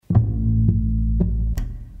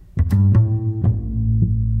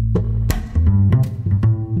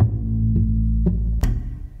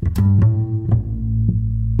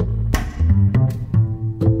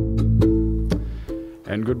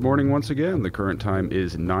morning once again. The current time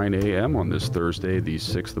is 9 a.m. on this Thursday, the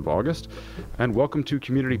 6th of August. And welcome to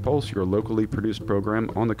Community Pulse, your locally produced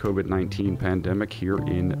program on the COVID-19 pandemic here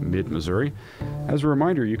in mid-Missouri. As a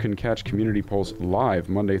reminder, you can catch Community Pulse live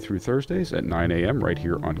Monday through Thursdays at 9 a.m. right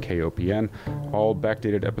here on KOPN. All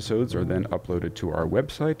backdated episodes are then uploaded to our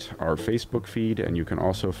website, our Facebook feed, and you can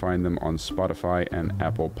also find them on Spotify and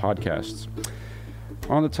Apple Podcasts.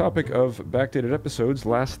 On the topic of backdated episodes,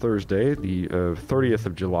 last Thursday, the 30th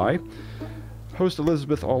of July, host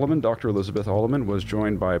Elizabeth Alleman, Dr. Elizabeth Alleman, was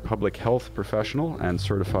joined by public health professional and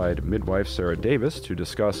certified midwife Sarah Davis to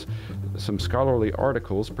discuss some scholarly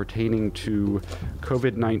articles pertaining to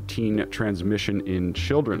COVID-19 transmission in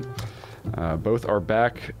children. Both are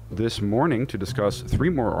back this morning to discuss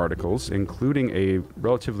three more articles, including a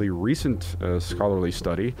relatively recent scholarly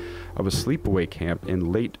study of a sleepaway camp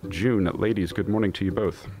in late June. Ladies, good morning to you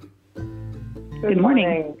both. Good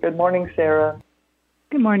morning. Good morning, Sarah.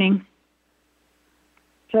 Good morning.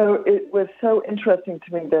 So it was so interesting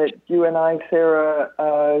to me that you and I, Sarah,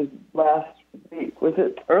 last week, was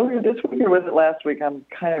it earlier this week or was it last week? I'm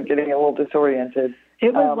kind of getting a little disoriented.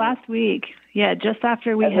 It was last week. Yeah, just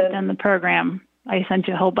after we had done the program, I sent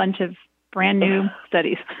you a whole bunch of brand new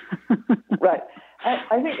studies. Right.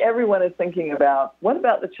 I think everyone is thinking about, what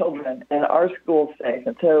about the children and our school safe?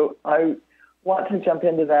 And so I want to jump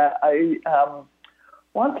into that. I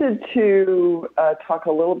wanted to talk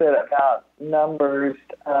a little bit about numbers.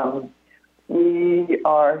 We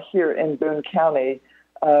are here in Boone County.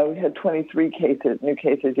 We had 23 new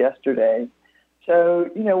cases yesterday. So,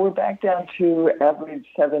 we're back down to average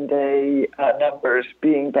 7-day numbers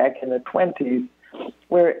being back in the 20s,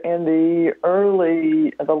 where in the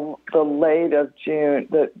late of June,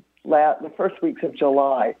 the first weeks of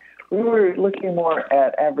July, we were looking more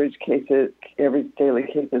at average daily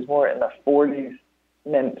cases more in the 40s,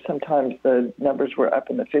 and then sometimes the numbers were up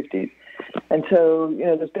in the 50s. And so,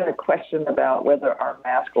 there's been a question about whether our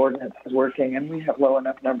mask ordinance is working, and we have low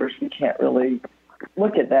enough numbers we can't really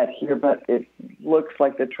look at that here, but it looks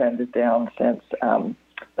like the trend is down since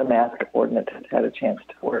the mask ordinance has had a chance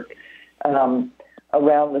to work. Around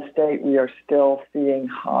the state, we are still seeing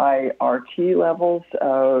high RT levels,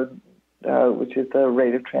 which is the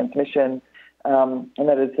rate of transmission, and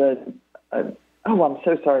that is I'm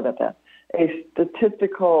so sorry about that, a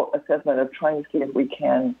statistical assessment of trying to see if we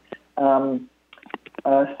can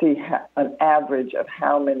see an average of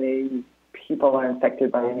how many people are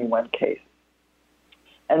infected by any one case.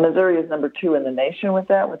 And Missouri is number 2 in the nation with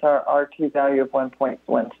that, with our RT value of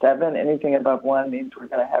 1.17. Anything above 1 means we're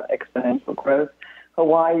going to have exponential growth.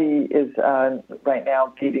 Hawaii is right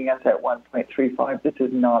now beating us at 1.35. This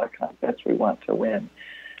is not a contest we want to win.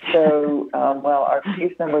 So while our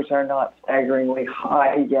case numbers are not staggeringly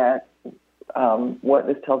high yet, what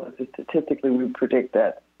this tells us is statistically we predict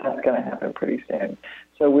that that's going to happen pretty soon.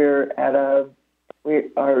 So the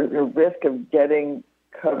risk of getting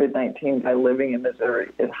COVID-19 by living in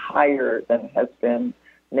Missouri is higher than it has been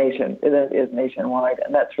nationwide,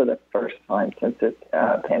 and that's for the first time since this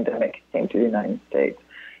pandemic came to the United States.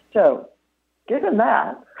 So, given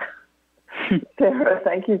that, Sarah,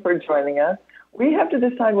 thank you for joining us. We have to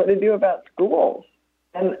decide what to do about schools,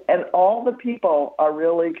 and all the people are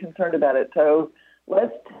really concerned about it. So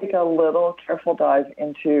let's take a little careful dive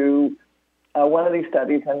into one of these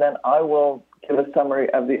studies, and then I will give a summary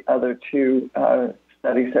of the other two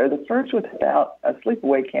studies. So the first was about a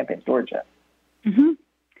sleepaway camp in Georgia. Mm-hmm.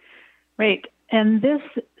 Right. And this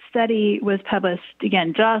study was published,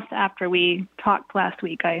 again, just after we talked last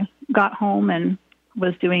week. I got home and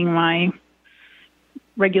was doing my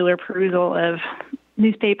regular perusal of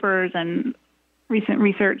newspapers and recent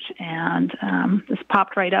research, and this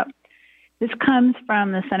popped right up. This comes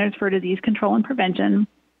from the Centers for Disease Control and Prevention,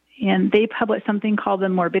 and they published something called the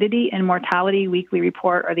Morbidity and Mortality Weekly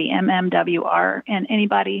Report, or the MMWR. And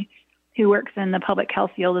anybody who works in the public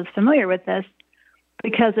health field is familiar with this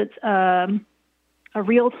because it's a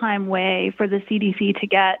real-time way for the CDC to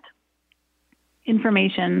get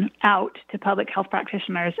information out to public health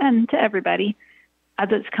practitioners and to everybody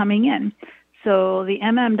as it's coming in. So the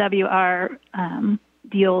MMWR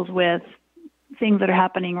deals with things that are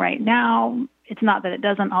happening right now. It's not that it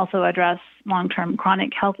doesn't also address long-term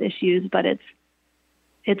chronic health issues, but it's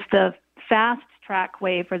the fast-track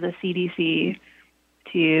way for the CDC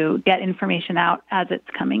to get information out as it's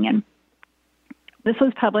coming in. This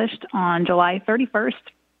was published on July 31st.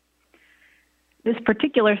 This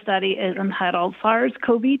particular study is entitled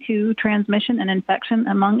SARS-CoV-2 Transmission and Infection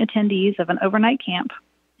Among Attendees of an Overnight Camp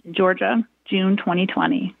in Georgia, June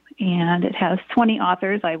 2020. And it has 20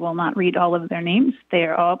 authors. I will not read all of their names. They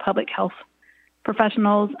are all public health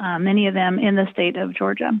professionals, many of them in the state of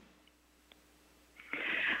Georgia.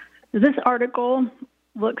 This article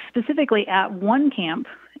looks specifically at one camp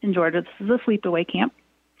in Georgia. This is a sleepaway camp,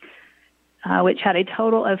 which had a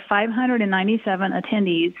total of 597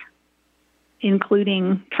 attendees,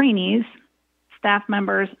 including trainees, staff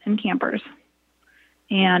members, and campers.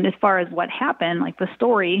 And as far as what happened, like the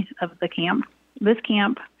story of the camp, this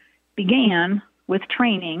camp began with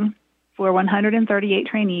training for 138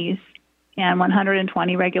 trainees and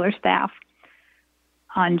 120 regular staff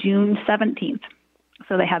on June 17th.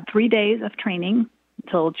 So they had 3 days of training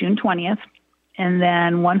until June 20th, and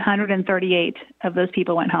then 138 of those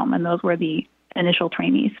people went home, and those were the initial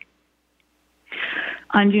trainees.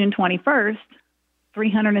 On June 21st,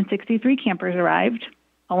 363 campers arrived,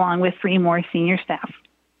 along with 3 more senior staff.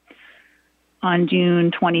 On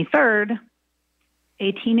June 23rd,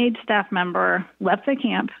 a teenage staff member left the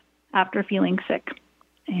camp after feeling sick,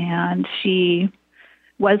 and she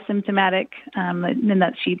was symptomatic in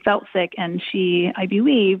that she felt sick, and she, I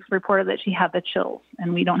believe, reported that she had the chills,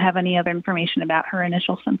 and we don't have any other information about her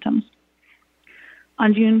initial symptoms.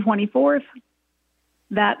 On June 24th,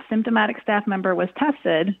 that symptomatic staff member was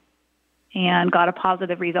tested and got a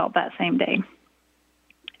positive result that same day.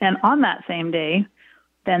 And on that same day,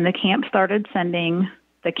 then the camp started sending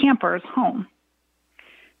the campers home.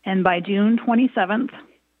 And by June 27th,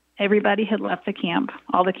 everybody had left the camp,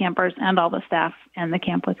 all the campers and all the staff, and the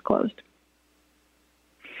camp was closed.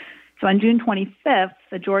 So on June 25th,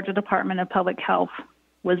 the Georgia Department of Public Health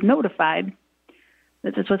was notified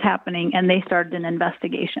that this was happening, and they started an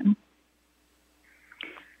investigation.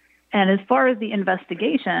 And as far as the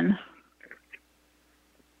investigation,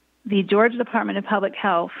 the Georgia Department of Public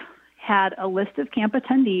Health had a list of camp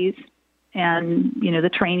attendees and, the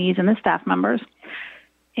trainees and the staff members,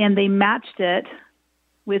 and they matched it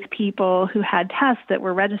with people who had tests that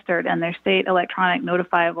were registered in their state electronic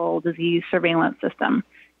notifiable disease surveillance system.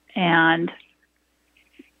 And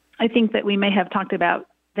I think that we may have talked about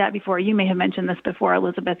that before. You may have mentioned this before,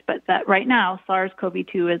 Elizabeth, but that right now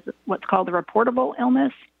SARS-CoV-2 is what's called a reportable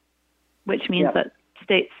illness, which means that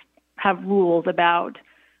states have rules about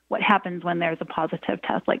what happens when there's a positive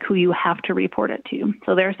test, like who you have to report it to.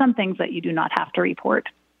 So there are some things that you do not have to report.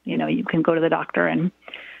 You can go to the doctor and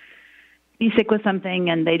be sick with something,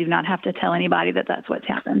 and they do not have to tell anybody that that's what's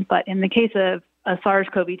happened. But in the case of a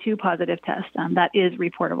SARS-CoV-2 positive test, that is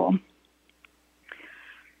reportable.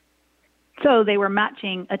 So they were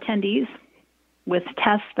matching attendees with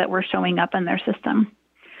tests that were showing up in their system.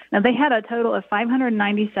 Now, they had a total of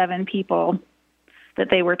 597 people that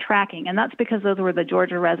they were tracking, and that's because those were the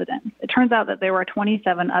Georgia residents. It turns out that there were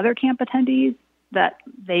 27 other camp attendees that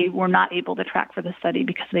they were not able to track for the study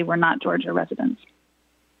because they were not Georgia residents.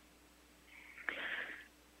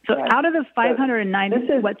 So out of the 590,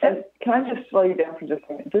 can I just slow you down for just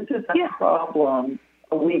a minute? This is a problem,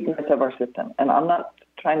 a weakness of our system. And I'm not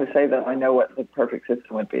trying to say that I know what the perfect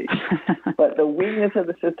system would be. But the weakness of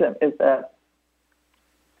the system is that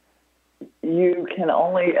you can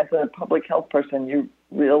only, as a public health person,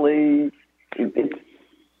 we're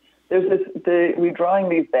drawing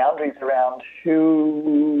these boundaries around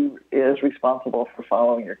who is responsible for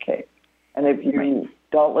following your case. And if you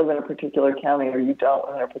don't live in a particular county, or you don't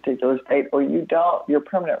live in a particular state, or your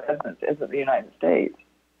permanent residence isn't the United States,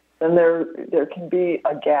 then there can be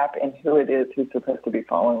a gap in who it is who's supposed to be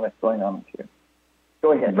following what's going on with you.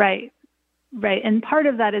 Go ahead. Right. And part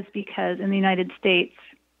of that is because in the United States,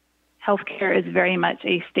 healthcare is very much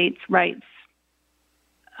a states' rights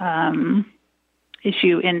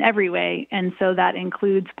issue in every way, and so that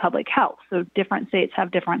includes public health. So different states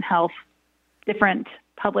have different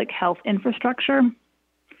public health infrastructure.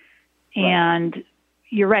 And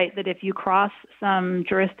you're right that if you cross some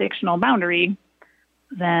jurisdictional boundary,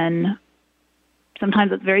 then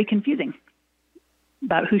sometimes it's very confusing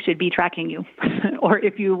about who should be tracking you or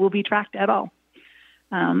if you will be tracked at all.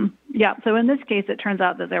 So in this case, it turns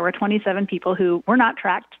out that there were 27 people who were not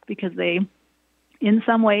tracked because they in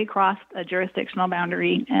some way crossed a jurisdictional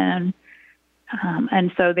boundary, and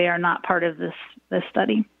so they are not part of this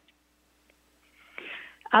study.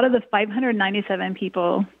 Out of the 597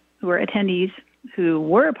 people who were attendees who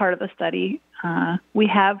were a part of the study, we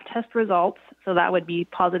have test results, so that would be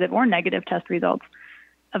positive or negative test results,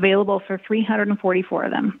 available for 344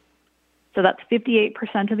 of them. So that's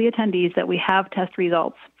 58% of the attendees that we have test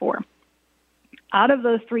results for. Out of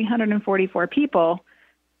those 344 people,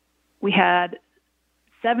 we had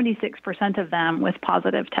 76% of them with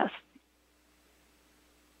positive tests.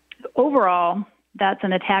 Overall, that's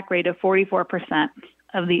an attack rate of 44%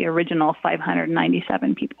 of the original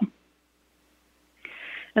 597 people.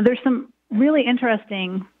 Now, there's some really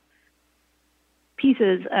interesting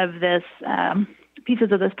pieces of this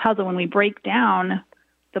puzzle when we break down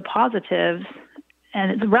the positives,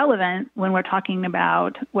 and it's relevant when we're talking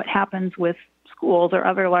about what happens with schools or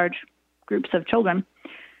other large groups of children.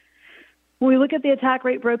 When we look at the attack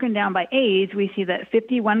rate broken down by age, we see that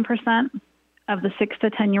 51% of the 6 to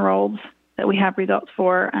 10-year-olds that we have results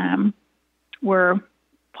for were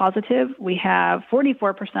positive. We have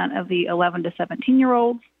 44% of the 11 to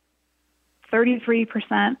 17-year-olds,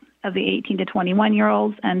 33% of the 18 to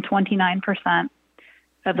 21-year-olds, and 29%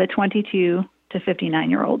 of the 22 to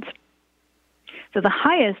 59-year-olds. So the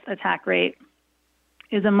highest attack rate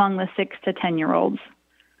is among the 6 to 10-year-olds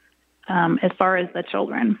as far as the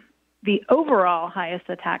children. The overall highest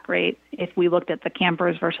attack rate, if we looked at the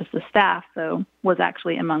campers versus the staff, though, was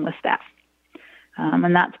actually among the staff.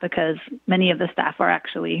 And that's because many of the staff are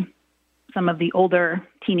actually some of the older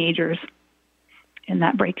teenagers in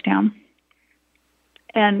that breakdown.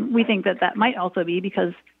 And we think that that might also be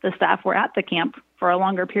because the staff were at the camp for a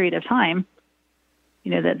longer period of time,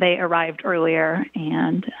 that they arrived earlier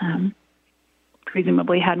and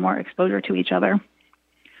presumably had more exposure to each other.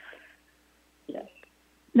 Yes.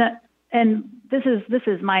 And this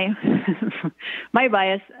is my my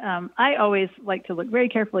bias. I always like to look very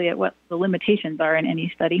carefully at what the limitations are in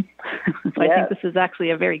any study. So I think this is actually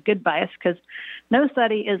a very good bias because no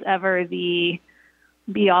study is ever the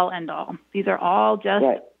be-all, end-all. These are all just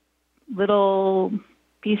little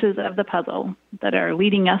pieces of the puzzle that are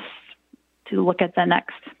leading us to look at the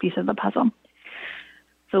next piece of the puzzle.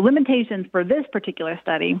 So limitations for this particular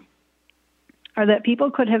study are that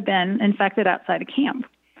people could have been infected outside of camp.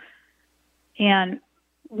 And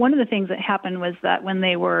one of the things that happened was that when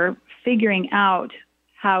they were figuring out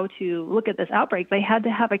how to look at this outbreak, they had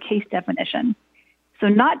to have a case definition. So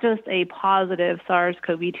not just a positive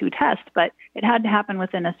SARS-CoV-2 test, but it had to happen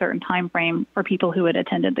within a certain time frame for people who had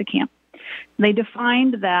attended the camp. They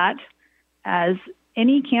defined that as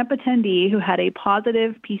any camp attendee who had a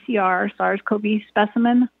positive PCR SARS-CoV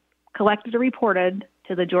specimen collected or reported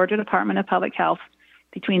to the Georgia Department of Public Health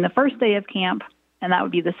between the first day of camp, and that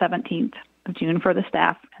would be the 17th of June for the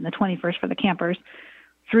staff and the 21st for the campers,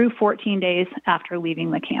 through 14 days after leaving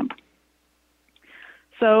the camp.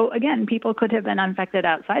 So again, people could have been infected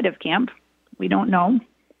outside of camp. We don't know.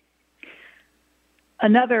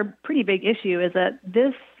 Another pretty big issue is that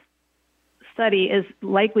this study is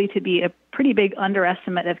likely to be a pretty big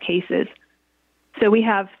underestimate of cases. So we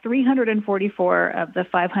have 344 of the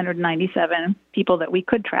 597 people that we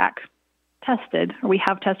could track tested, or we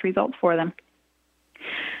have test results for them.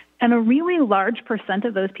 And a really large percent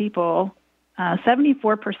of those people,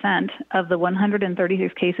 74% of the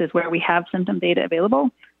 136 cases where we have symptom data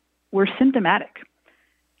available, were symptomatic.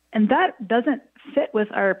 And that doesn't fit with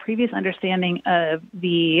our previous understanding of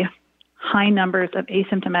the high numbers of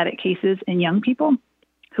asymptomatic cases in young people,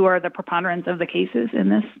 who are the preponderance of the cases in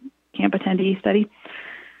this camp attendee study.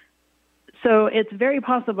 So it's very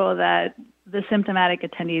possible that the symptomatic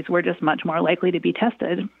attendees were just much more likely to be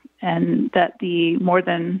tested, and that the more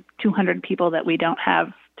than 200 people that we don't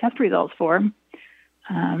have test results for,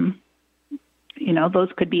 those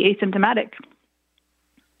could be asymptomatic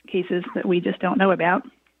cases that we just don't know about.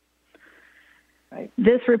 Right.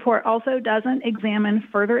 This report also doesn't examine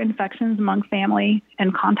further infections among family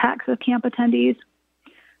and contacts of camp attendees,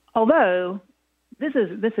 although this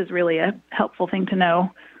is really a helpful thing to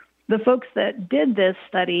know. The folks that did this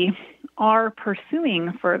study are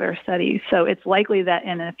pursuing further studies, so it's likely that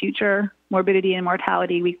in a future morbidity and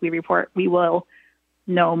mortality weekly report, we will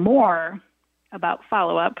know more about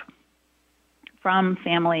follow-up from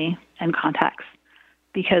family and contacts,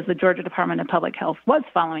 because the Georgia Department of Public Health was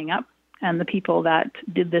following up, and the people that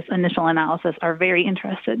did this initial analysis are very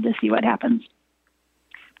interested to see what happens.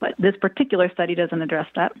 But this particular study doesn't address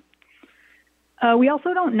that. We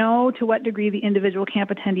also don't know to what degree the individual camp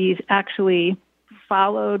attendees actually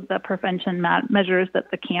followed the prevention measures that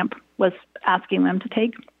the camp was asking them to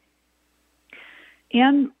take.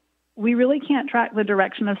 And we really can't track the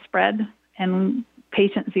direction of spread and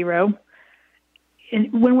patient zero.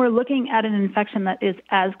 When we're looking at an infection that is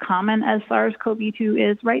as common as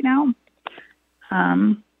SARS-CoV-2 is right now,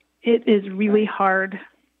 it is really hard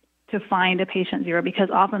to find a patient zero because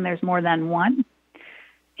often there's more than one.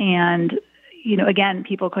 And, again,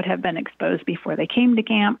 people could have been exposed before they came to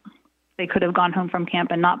camp. They could have gone home from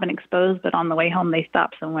camp and not been exposed, but on the way home they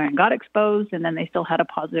stopped somewhere and got exposed, and then they still had a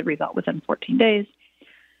positive result within 14 days.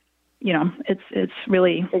 It's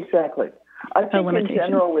really exactly. I think in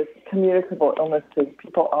general with communicable illnesses,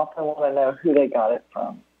 people often want to know who they got it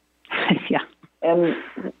from. Yeah. And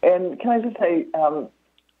can I just say,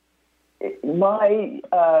 my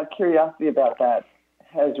curiosity about that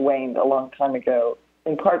has waned a long time ago,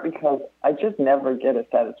 in part because I just never get a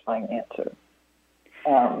satisfying answer.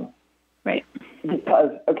 Right.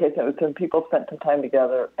 Because, so some people spent some time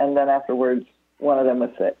together, and then afterwards, one of them was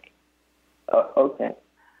sick. Okay.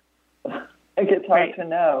 It gets hard to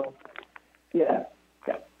know. Yeah.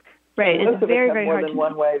 Right. Most it's of very, us have very more hard than to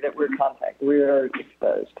one way that we're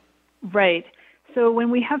exposed. Right. So when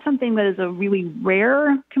we have something that is a really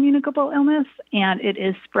rare communicable illness and it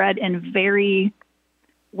is spread in very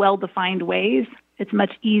well-defined ways, it's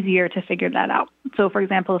much easier to figure that out. So, for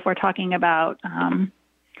example, if we're talking about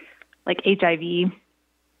like HIV,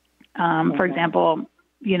 for example,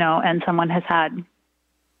 and someone has had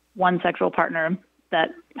one sexual partner that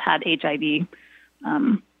had HIV,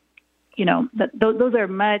 those are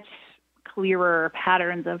much clearer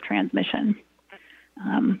patterns of transmission.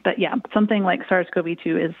 But yeah, something like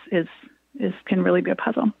SARS-CoV-2 can really be a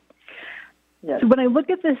puzzle. Yes. So when I look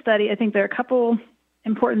at this study, I think there are a couple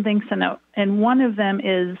important things to note. And one of them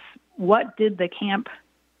is, what did the camp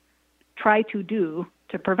try to do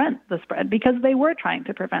to prevent the spread? Because they were trying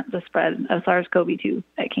to prevent the spread of SARS-CoV-2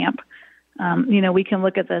 at camp. We can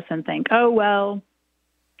look at this and think, oh, well,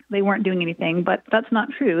 they weren't doing anything, but that's not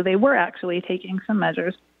true. They were actually taking some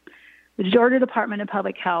measures. The Georgia Department of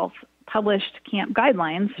Public Health published camp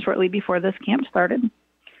guidelines shortly before this camp started,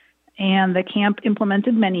 and the camp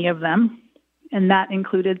implemented many of them, and that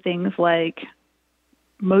included things like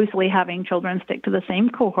mostly having children stick to the same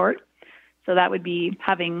cohort. So that would be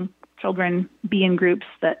having children be in groups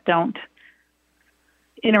that don't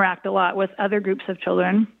interact a lot with other groups of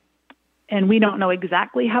children. And we don't know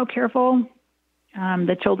exactly how careful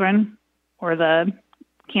the children or the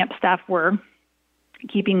camp staff were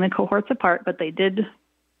keeping the cohorts apart, but they did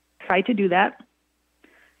try to do that.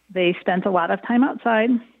 They spent a lot of time outside,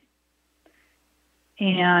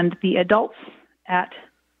 and the adults at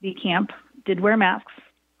the camp did wear masks,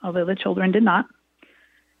 although the children did not.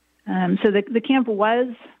 So the camp was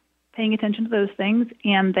paying attention to those things,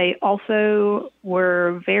 and they also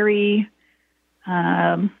were very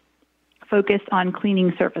focused on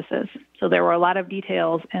cleaning surfaces. So there were a lot of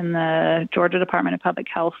details in the Georgia Department of Public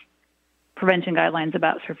Health prevention guidelines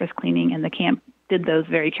about surface cleaning, and the camp did those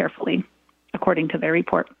very carefully, according to their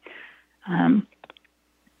report.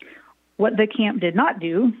 What the camp did not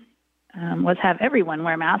do was have everyone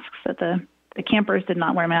wear masks. That the campers did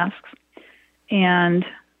not wear masks, and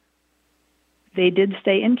they did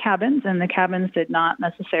stay in cabins, and the cabins did not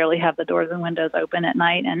necessarily have the doors and windows open at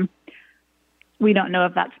night. And we don't know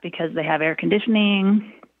if that's because they have air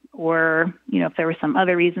conditioning or, if there was some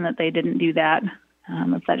other reason that they didn't do that.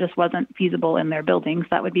 If that just wasn't feasible in their buildings,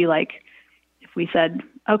 that would be like if we said,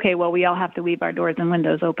 okay, well, we all have to leave our doors and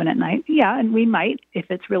windows open at night. Yeah, and we might if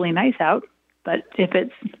it's really nice out. But if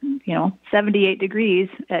it's, 78 degrees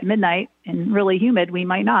at midnight and really humid, we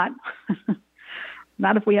might not.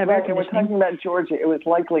 Not if we have air conditioning. And we're talking about Georgia. It was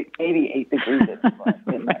likely 88 degrees at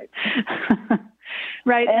midnight.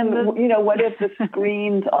 Right. And, what if the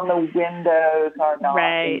screens on the windows are not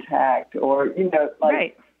intact? Or,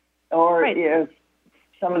 or if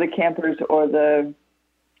some of the campers or the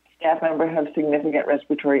staff member have significant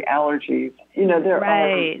respiratory allergies. There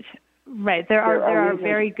are... Right. There are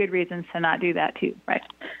very good reasons to not do that too. Right.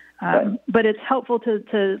 But it's helpful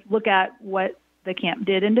to look at what the camp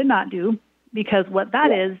did and did not do, because what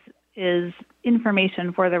that is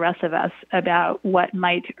information for the rest of us about what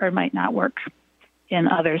might or might not work in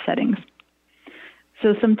other settings.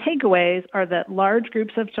 So some takeaways are that large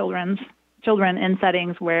groups of children in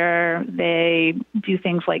settings where they do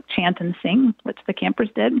things like chant and sing, which the campers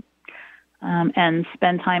did, and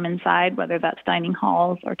spend time inside, whether that's dining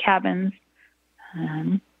halls or cabins,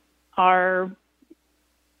 are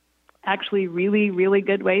actually really, really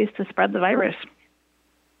good ways to spread the virus.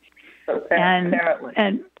 Okay, and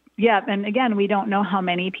again, we don't know how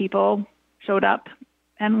many people showed up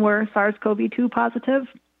and were SARS-CoV-2 positive.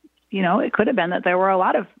 It could have been that there were a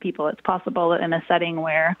lot of people. It's possible that in a setting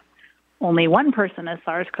where only one person is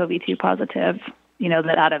SARS-CoV-2 positive,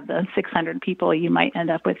 that out of the 600 people, you might end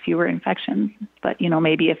up with fewer infections. But,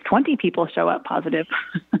 maybe if 20 people show up positive,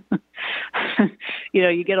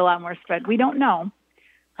 you get a lot more spread. We don't know.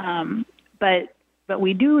 But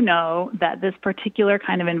we do know that this particular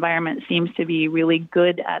kind of environment seems to be really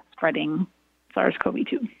good at spreading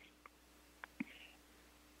SARS-CoV-2.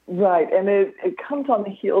 Right, and it comes on the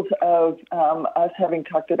heels of us having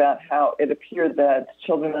talked about how it appeared that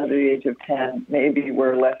children under the age of 10 maybe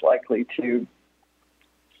were less likely to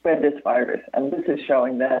spread this virus. And this is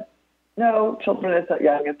showing that, no, children as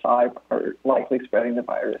young as 5 are likely spreading the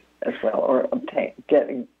virus as well, or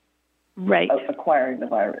acquiring the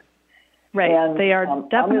virus. Right, and, they are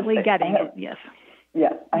definitely getting it, yes.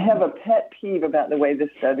 Yes, I have a pet peeve about the way this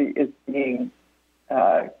study is being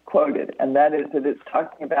quoted, and that is that it's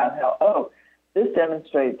talking about how, this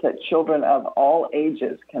demonstrates that children of all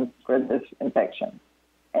ages can spread this infection.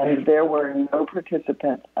 And there were no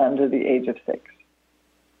participants under the age of 6.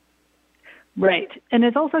 Right. And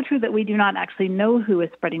it's also true that we do not actually know who is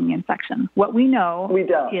spreading the infection. What we know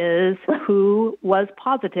is who was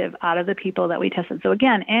positive out of the people that we tested. So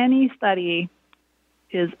again, any study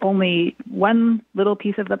is only one little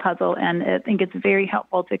piece of the puzzle, and I think it's very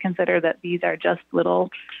helpful to consider that these are just little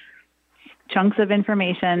chunks of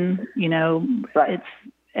information,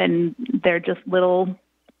 and they're just little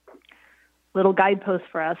guideposts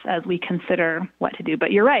for us as we consider what to do.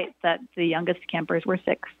 But you're right that the youngest campers were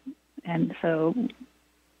 6, and so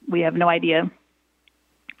we have no idea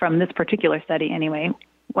from this particular study anyway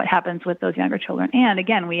what happens with those younger children. And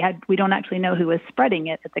again, we don't actually know who was spreading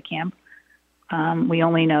it at the camp. We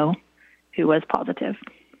only know who was positive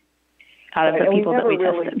out of the people that we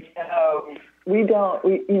tested.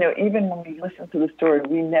 Even when we listen to the story,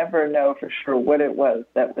 we never know for sure what it was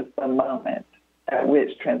that was the moment at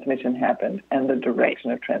which transmission happened and the direction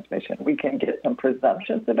of transmission. We can get some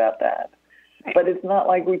presumptions about that, but it's not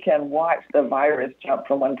like we can watch the virus jump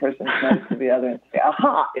from one person's nose to the other and say,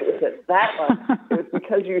 aha, it was at that one. It was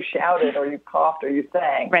because you shouted or you coughed or you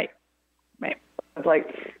sang. Right. It's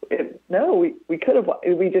like, we could have,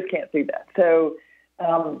 we just can't see that. So,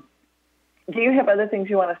 do you have other things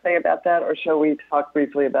you want to say about that, or shall we talk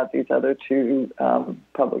briefly about these other 2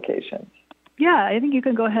 publications? Yeah, I think you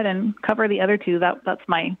can go ahead and cover the other 2. That's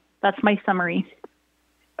my summary.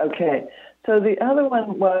 Okay. So the other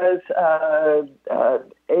one was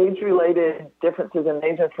age-related differences in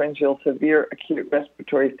nasopharyngeal severe acute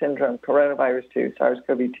respiratory syndrome, coronavirus 2,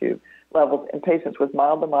 SARS-CoV-2 levels in patients with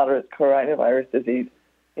mild to moderate coronavirus disease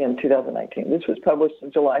in 2019. This was published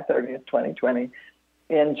on July 30th, 2020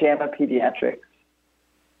 in JAMA Pediatrics,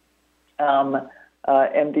 MD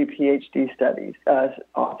PhD studies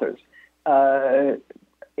authors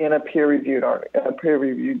in a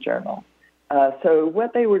peer-reviewed journal. So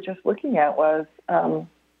what they were just looking at was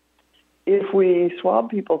if we swab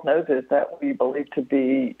people's noses that we believe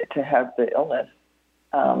to have the illness,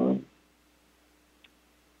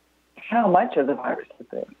 how much of the virus is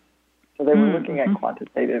there? So they were looking at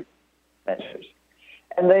quantitative measures.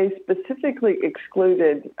 And they specifically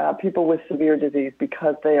excluded people with severe disease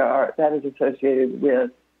because that is associated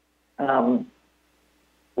with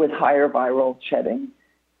higher viral shedding.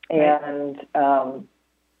 And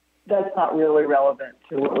that's not really relevant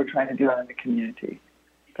to what we're trying to do in the community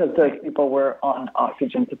because those people were on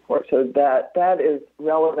oxygen support. So that is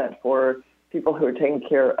relevant for people who are taking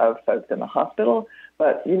care of folks in the hospital.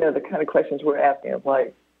 But, the kind of questions we're asking of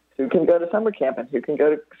like, who can go to summer camp and who can go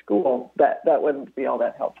to school, that wouldn't be all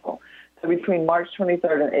that helpful. So between March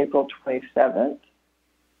 23rd and April 27th,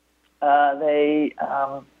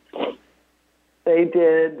 they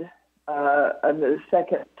did a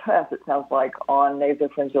second test, it sounds like, on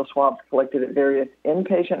nasopharyngeal swabs collected at various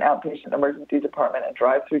inpatient, outpatient, emergency department, and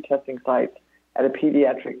drive-through testing sites at a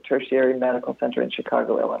pediatric tertiary medical center in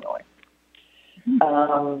Chicago, Illinois.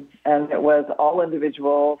 And it was all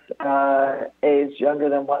individuals aged younger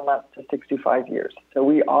than 1 month to 65 years. So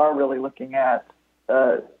we are really looking at,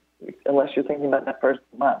 unless you're thinking about that first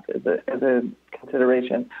month as a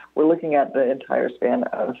consideration, we're looking at the entire span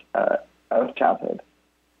of childhood.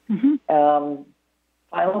 Final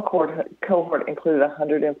cohort included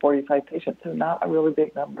 145 patients, so not a really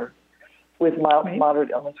big number, with mild to moderate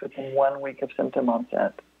illness within 1 week of symptom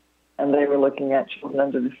onset. And they were looking at children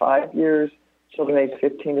under 5 years, children aged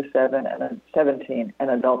 15 to 17, and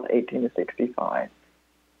adults 18 to 65.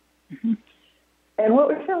 And what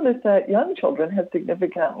we found is that young children have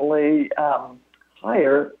significantly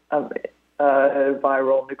higher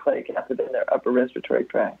viral nucleic acid in their upper respiratory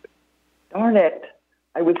tract. Darn it.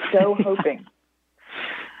 I was so hoping.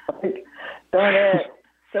 Darn it.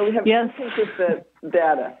 So we have two pieces of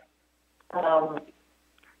data.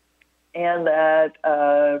 And that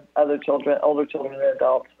older children and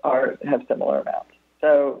adults have similar amounts.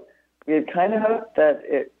 So we had kind of hoped that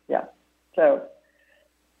So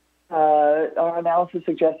our analysis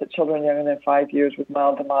suggests that children younger than 5 years with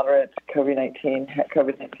mild to moderate COVID-19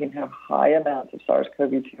 have high amounts of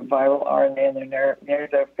SARS-CoV-2 viral RNA in their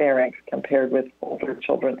nasopharynx compared with older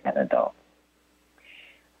children and adults.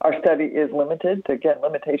 Our study is limited,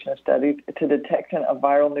 limitation of studies, to detection of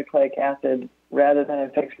viral nucleic acid rather than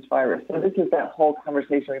infectious virus. So this is that whole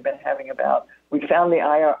conversation we've been having about, we found the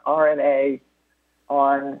RNA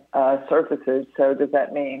on surfaces, so does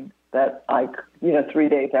that mean that 3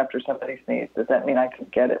 days after somebody sneezed, does that mean I could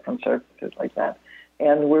get it from surfaces like that?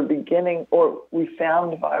 and we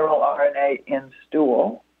found viral RNA in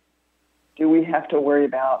stool, do we have to worry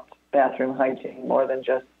about bathroom hygiene more than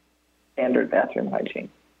just standard bathroom hygiene?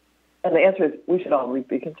 And the answer is we should always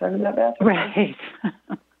be concerned about bathroom hygiene.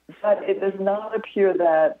 Right. But it does not appear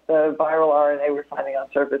that the viral RNA we're finding on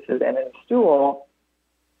surfaces and in stool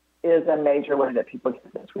is a major way that people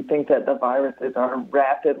get this. We think that the viruses are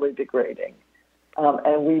rapidly degrading,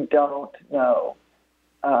 and we don't know.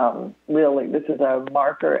 Really, this is a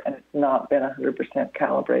marker, and it's not been 100%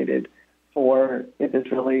 calibrated for if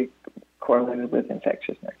it's really correlated with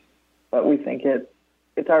infectiousness. But we think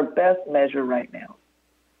it's our best measure right now.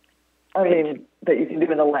 I mean, that you can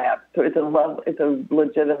do in the lab. So it's a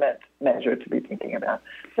legitimate measure to be thinking about.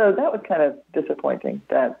 So that was kind of disappointing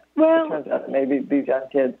that it turns out that maybe these young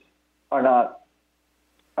kids are not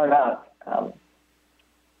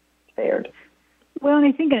spared. Well, and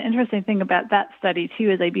I think an interesting thing about that study,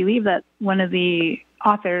 too, is I believe that one of the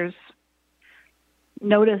authors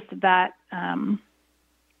noticed that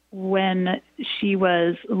when she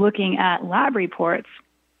was looking at lab reports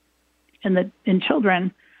in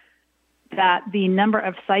children, that the number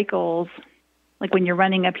of cycles, like when you're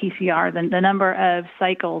running a PCR, then the number of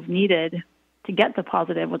cycles needed to get the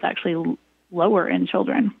positive was actually lower in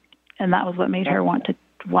children. And that was what made her want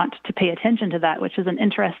to pay attention to that, which is an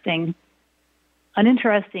interesting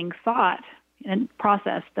thought and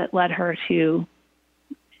process that led her to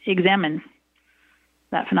examine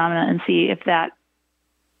that phenomenon and see if that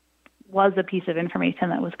was a piece of information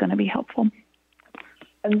that was going to be helpful.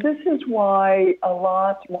 And this is why a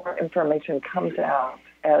lot more information comes out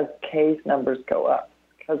as case numbers go up,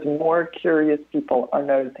 because more curious people are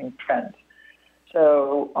noticing trends.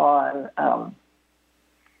 So on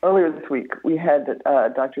earlier this week, we had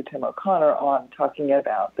Dr. Tim O'Connor on talking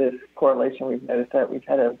about this correlation. We've noticed that we've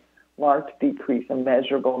had a marked decrease, a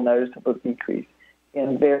measurable, noticeable decreast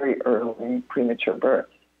in very early premature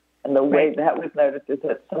births. And the way that was noticed is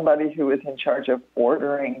that somebody who was in charge of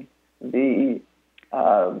ordering the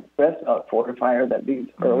breast milk fortifier that these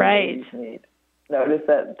early babies need noticed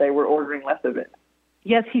that they were ordering less of it.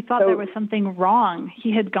 Yes, he thought there was something wrong.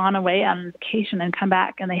 He had gone away on vacation and come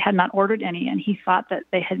back, and they had not ordered any, and he thought that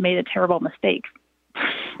they had made a terrible mistake.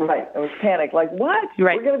 Right. It was panic, like, what?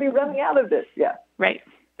 Right. We're going to be running out of this. Yeah. Right.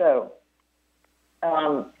 So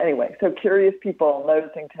anyway, so curious people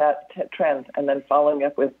noticing trends and then following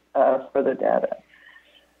up with further data.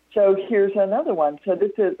 So here's another one. So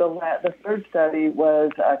this is the third study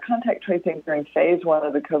was contact tracing during phase 1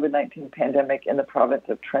 of the COVID-19 pandemic in the province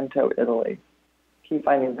of Trento, Italy. Key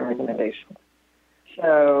findings and recommendations.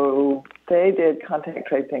 So they did contact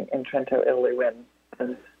tracing in Trento, Italy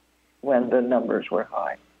when the numbers were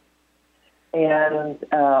high. And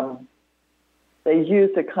they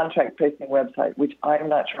used a contact tracing website, which I'm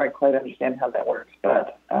not sure I quite understand how that works,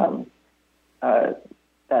 but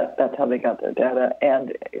that's how they got their data,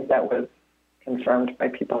 and that was confirmed by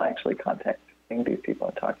people actually contacting these people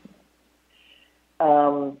and talking to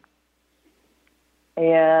them.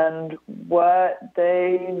 And what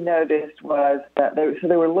they noticed was that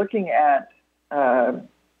they were looking at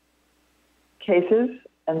cases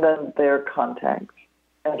and then their contacts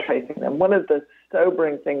and tracing them. One of the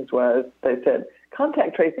sobering things was they said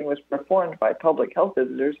contact tracing was performed by public health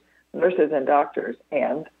visitors, nurses, and doctors,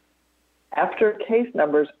 and after case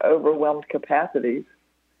numbers overwhelmed capacities,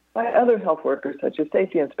 by other health workers such as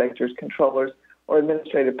safety inspectors, controllers, or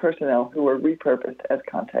administrative personnel who were repurposed as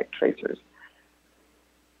contact tracers.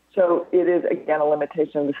 So it is, again, a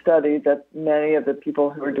limitation of the study that many of the people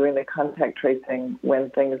who were doing the contact tracing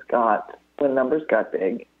when numbers got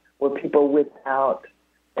big, were people without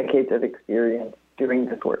decades of experience doing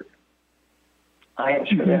this work. I am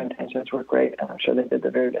sure their intentions were great, and I'm sure they did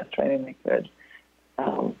the very best training they could.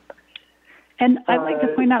 And I'd like to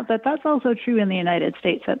point out that that's also true in the United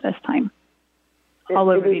States at this time, all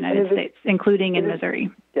over the United States, including in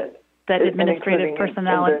Missouri. Yes. That administrative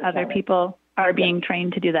personnel and other people are being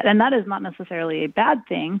trained to do that. And that is not necessarily a bad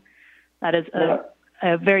thing. That is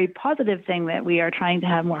a very positive thing that we are trying to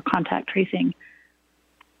have more contact tracing.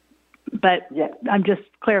 But I'm just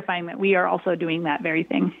clarifying that we are also doing that very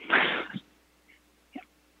thing.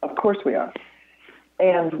 Of course we are.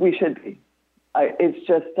 And we should be. It's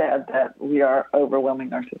just sad that we are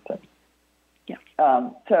overwhelming our system. Yeah.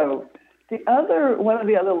 So one of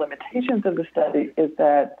the other limitations of the study is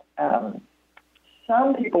that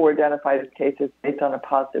some people were identified as cases based on a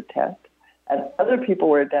positive test, and other people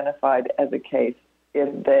were identified as a case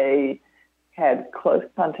if they had close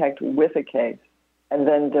contact with a case and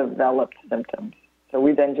then developed symptoms. So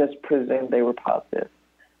we then just presumed they were positive.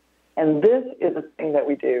 And this is a thing that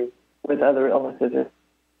we do with other illnesses.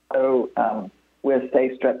 So with,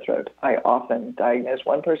 say, strep throat. I often diagnose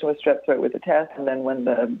one person with strep throat with a test, and then when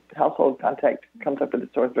the household contact comes up with a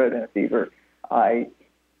sore throat and a fever, I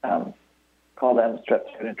call them strep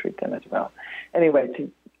throat and treat them as well. Anyway,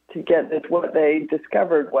 to get this, what they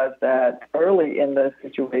discovered was that early in the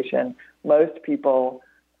situation, most people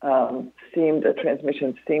the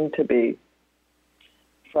transmission seemed to be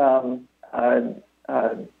from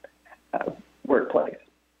workplace.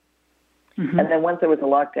 Mm-hmm. And then once there was a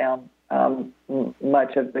lockdown,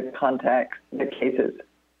 much of the contacts, the cases,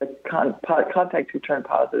 the contacts who turned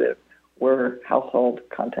positive were household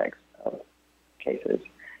contacts of cases.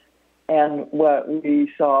 And what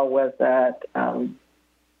we saw was that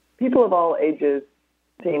people of all ages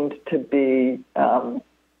seemed to be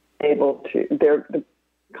able to, the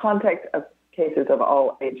contact of cases of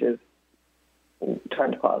all ages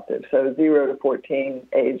turned positive. So 0 to 14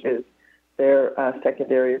 ages, their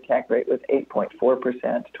secondary attack rate was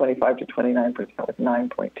 8.4%, 25 to 29% was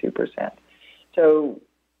 9.2%. So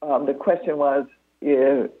the question was,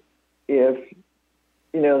 if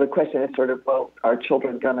the question is sort of, well, are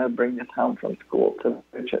children going to bring this home from school to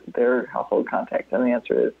their household contacts? And the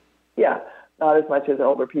answer is, yeah, not as much as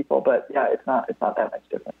older people, but yeah, it's not that much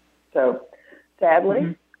different. So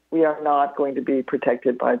sadly, we are not going to be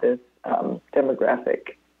protected by this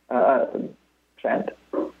demographic trend.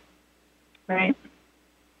 Right.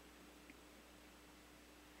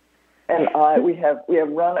 And we have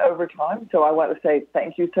run over time, so I want to say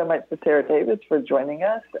thank you so much to Sarah Davis for joining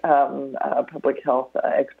us, a public health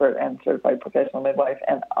expert and certified professional midwife.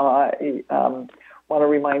 And I want to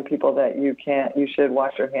remind people that you should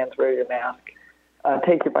wash your hands, wear your mask,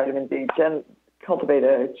 take your vitamin D, cultivate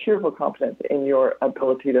a cheerful confidence in your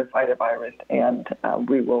ability to fight a virus. And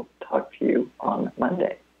we will talk to you on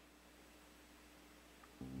Monday.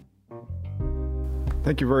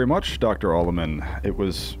 Thank you very much, Dr. Alleman. It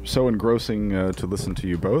was so engrossing to listen to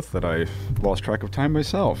you both that I lost track of time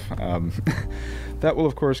myself. That will,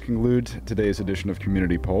 of course, conclude today's edition of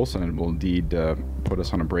Community Pulse, and it will indeed put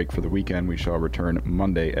us on a break for the weekend. We shall return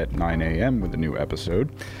Monday at 9 a.m. with a new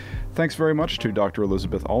episode. Thanks very much to Dr.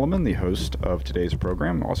 Elizabeth Alleman, the host of today's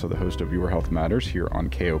program, also the host of Your Health Matters here on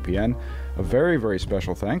KOPN. A very, very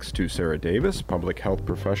special thanks to Sarah Davis, public health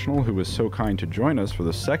professional, who was so kind to join us for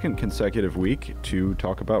the second consecutive week to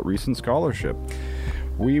talk about recent scholarship.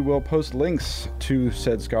 We will post links to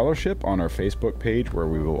said scholarship on our Facebook page, where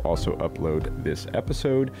we will also upload this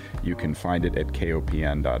episode. You can find it at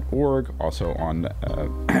kopn.org, also on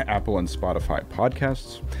Apple and Spotify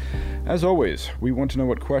podcasts. As always, we want to know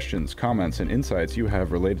what questions, comments, and insights you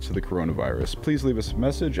have related to the coronavirus. Please leave us a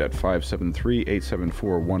message at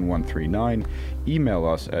 573-874-1139, email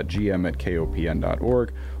us at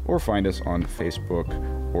gm@kopn.org, or find us on Facebook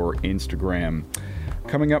or Instagram.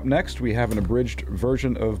 Coming up next, we have an abridged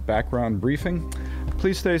version of Background Briefing.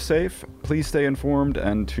 Please stay safe, please stay informed,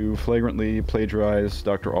 and to flagrantly plagiarize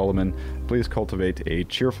Dr. Alleman, please cultivate a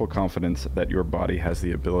cheerful confidence that your body has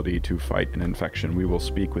the ability to fight an infection. We will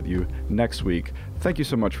speak with you next week. Thank you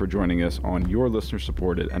so much for joining us on your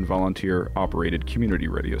listener-supported and volunteer-operated community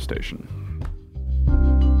radio station.